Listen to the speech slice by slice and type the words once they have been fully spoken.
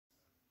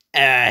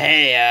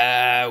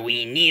Hey,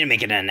 we need to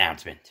make an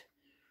announcement.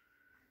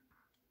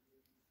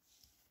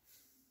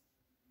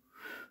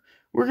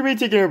 We're going to be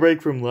taking a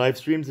break from live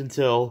streams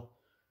until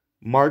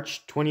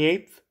March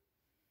 28th.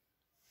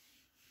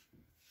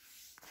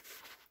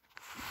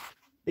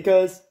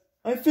 Because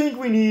I think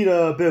we need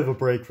a bit of a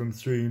break from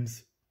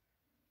streams.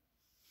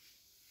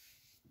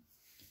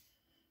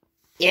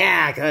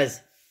 Yeah,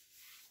 because...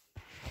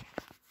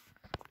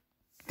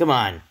 Come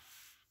on.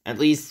 At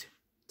least,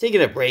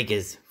 taking a break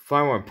is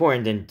far more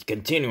important than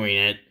continuing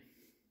it.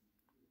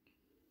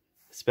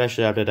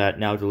 Especially after that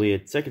now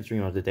deleted second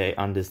stream of the day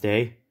on this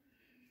day.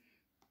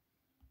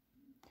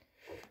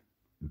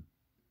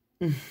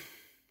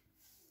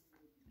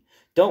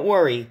 Don't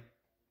worry.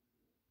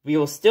 We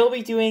will still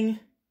be doing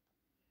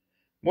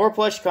more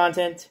plush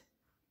content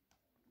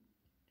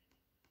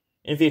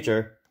in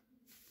future.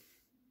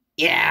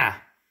 Yeah!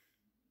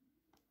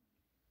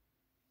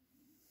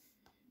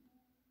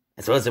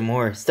 As well as some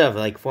more stuff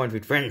like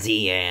 400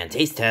 Frenzy and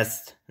Taste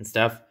Test and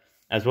stuff.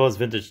 As well as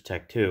Vintage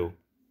Tech too.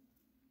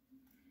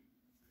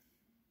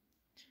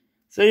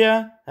 So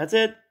yeah, that's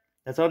it.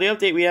 That's all the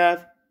update we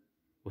have.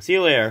 We'll see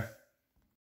you later.